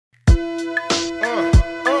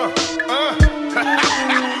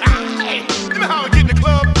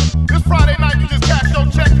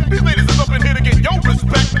your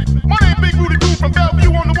respect. My name Big Rudy Pooh from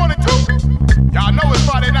Bellevue on the 1 and 2. Y'all know it's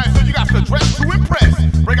Friday night, so you got to dress to impress.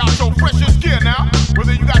 Bring out your freshest gear now.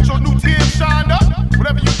 Whether you got your new Tim shined up,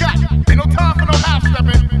 whatever you got. Ain't no time for no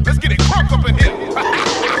half-stepping. Let's get it crunk up in here.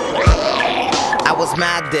 I was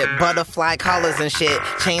mad dip, butterfly collars and shit,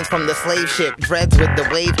 chains from the slave ship, dreads with the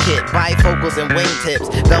wave kit, bifocals and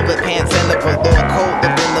wingtips, velvet pants and the velour coat.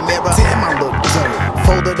 Looked in the mirror, damn, I look dope.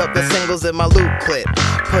 Folded up the singles in my loop clip,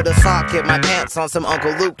 put a sock in my pants on some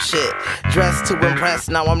Uncle Luke shit. Dressed to impress,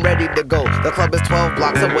 now I'm ready to go. The club is 12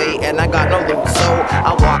 blocks away and I got no loot, so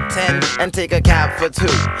I walk 10 and take a cab for 2.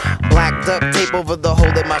 Black duct tape over the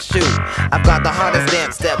hole in my shoe. I've got the hardest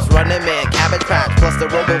dance steps, Running Man, Cabbage Patch, plus the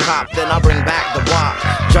Robocop. Then I'll bring back the wop.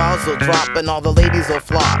 Jaws will drop and all the ladies will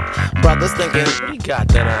flop. Brothers thinking, what you got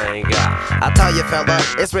that I ain't got? I tell you fella,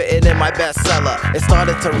 it's written in my bestseller. It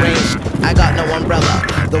started to rain, I got no umbrella.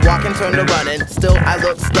 The walking turned to running, still I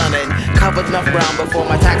look stunning. Covered enough ground before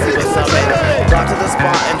my taxi was summoned. Got to the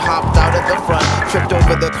spot and hopped out at the front. Tripped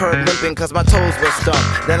over the curb limping cause my toes were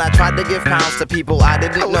stumped. Then I tried to give pounds to people I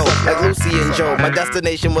didn't know, like Lucy and Joe. My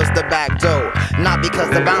destination was the back door. Not because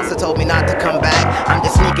the bouncer told me not to come back. I'm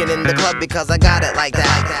just sneaking in the club because I got it like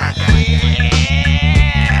that.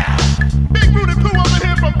 Yeah! Big Rudy Pooh over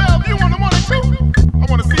here from Bellevue on the 1 and 2. I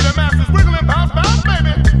wanna see them asses wiggle and bounce, bounce,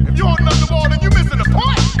 baby. If you holding up the ball, then you missing the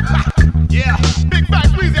point. Yeah, big fat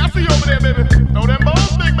squeezy, I see you over there, baby. Throw them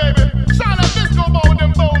bones, big baby. Shine that disco ball with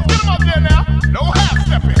them bones. Get them up there now. No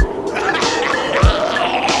half-stepping.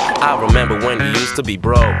 I remember when you used to be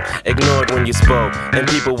broke, ignored when you spoke, and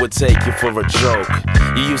people would take you for a joke.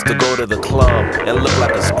 You used to go to the club and look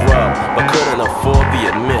like a scrub, but couldn't afford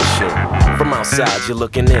the admission. From outside you're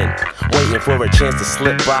looking in, waiting for a chance to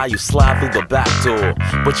slip by. You slide through the back door,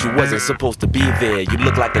 but you wasn't supposed to be there. You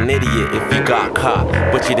look like an idiot if you got caught,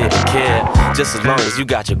 but you didn't care, just as long as you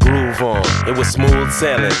got your groove on. It was smooth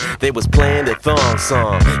sailing, they was playing the thong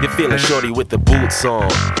song. You're feeling shorty with the boots on,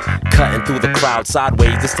 cutting through the crowd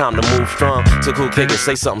sideways. It's time to move strong. So cool kick and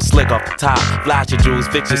say something slick off the top. Flash your jewels,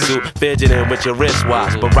 fix your suit, fidgeting with your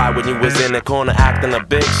wristwatch. But right when you was in the corner acting a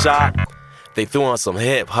big shot, they threw on some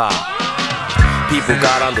hip hop. People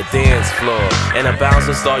got on the dance floor, and a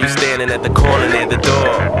bouncer saw you standing at the corner near the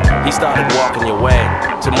door. He started walking your way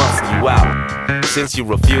to muscle you out, since you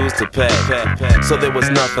refused to pay. So there was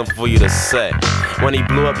nothing for you to say when he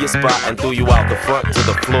blew up your spot and threw you out the front to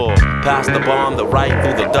the floor. Past the bar on the right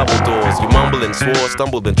through the double doors. You mumbled and swore,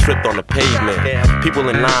 stumbled and tripped on the pavement. People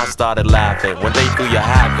in line started laughing when they threw your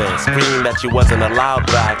hat in, screaming that you wasn't allowed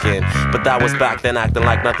back in. But that was back then, acting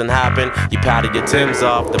like nothing happened. You patted your Timbs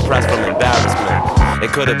off, depressed from embarrassment.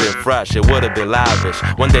 It could have been fresh, it would have been lavish.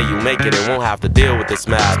 One day you make it and won't have to deal with this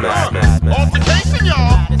madness. Altercation,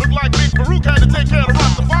 y'all. Look like Big Farouk had to take care of the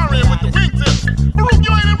Rastafarian with the wingtips. Farouk,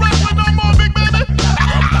 you ain't in wrestling no more, big baby.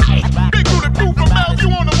 Big Rudy Pooh from Bellevue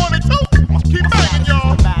on the 1 and 2. Keep banging,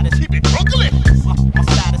 y'all. Keep it Brooklyn. My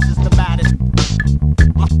status is the baddest.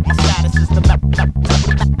 My status is the baddest.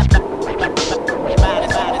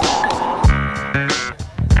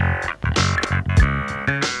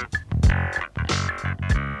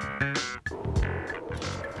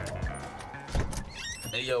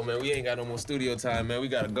 Hey yo man, we ain't got no more studio time, man. We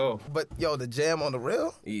gotta go. But yo, the jam on the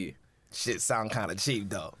real? Yeah. Shit sound kinda cheap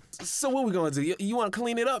though. So what we gonna do? You wanna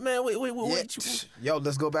clean it up, man? Wait, Yo,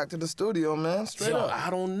 let's go back to the studio, man. Straight up. I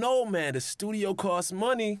don't know, man. The studio costs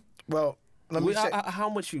money. Well, let me check. How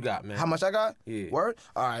much you got, man? How much I got? Yeah. Word?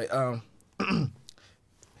 All right,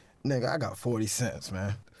 nigga, I got 40 cents,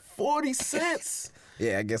 man. 40 cents?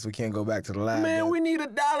 Yeah, I guess we can't go back to the lab. Man, yet. we need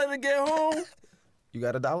 $1 to get home. You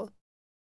got $1?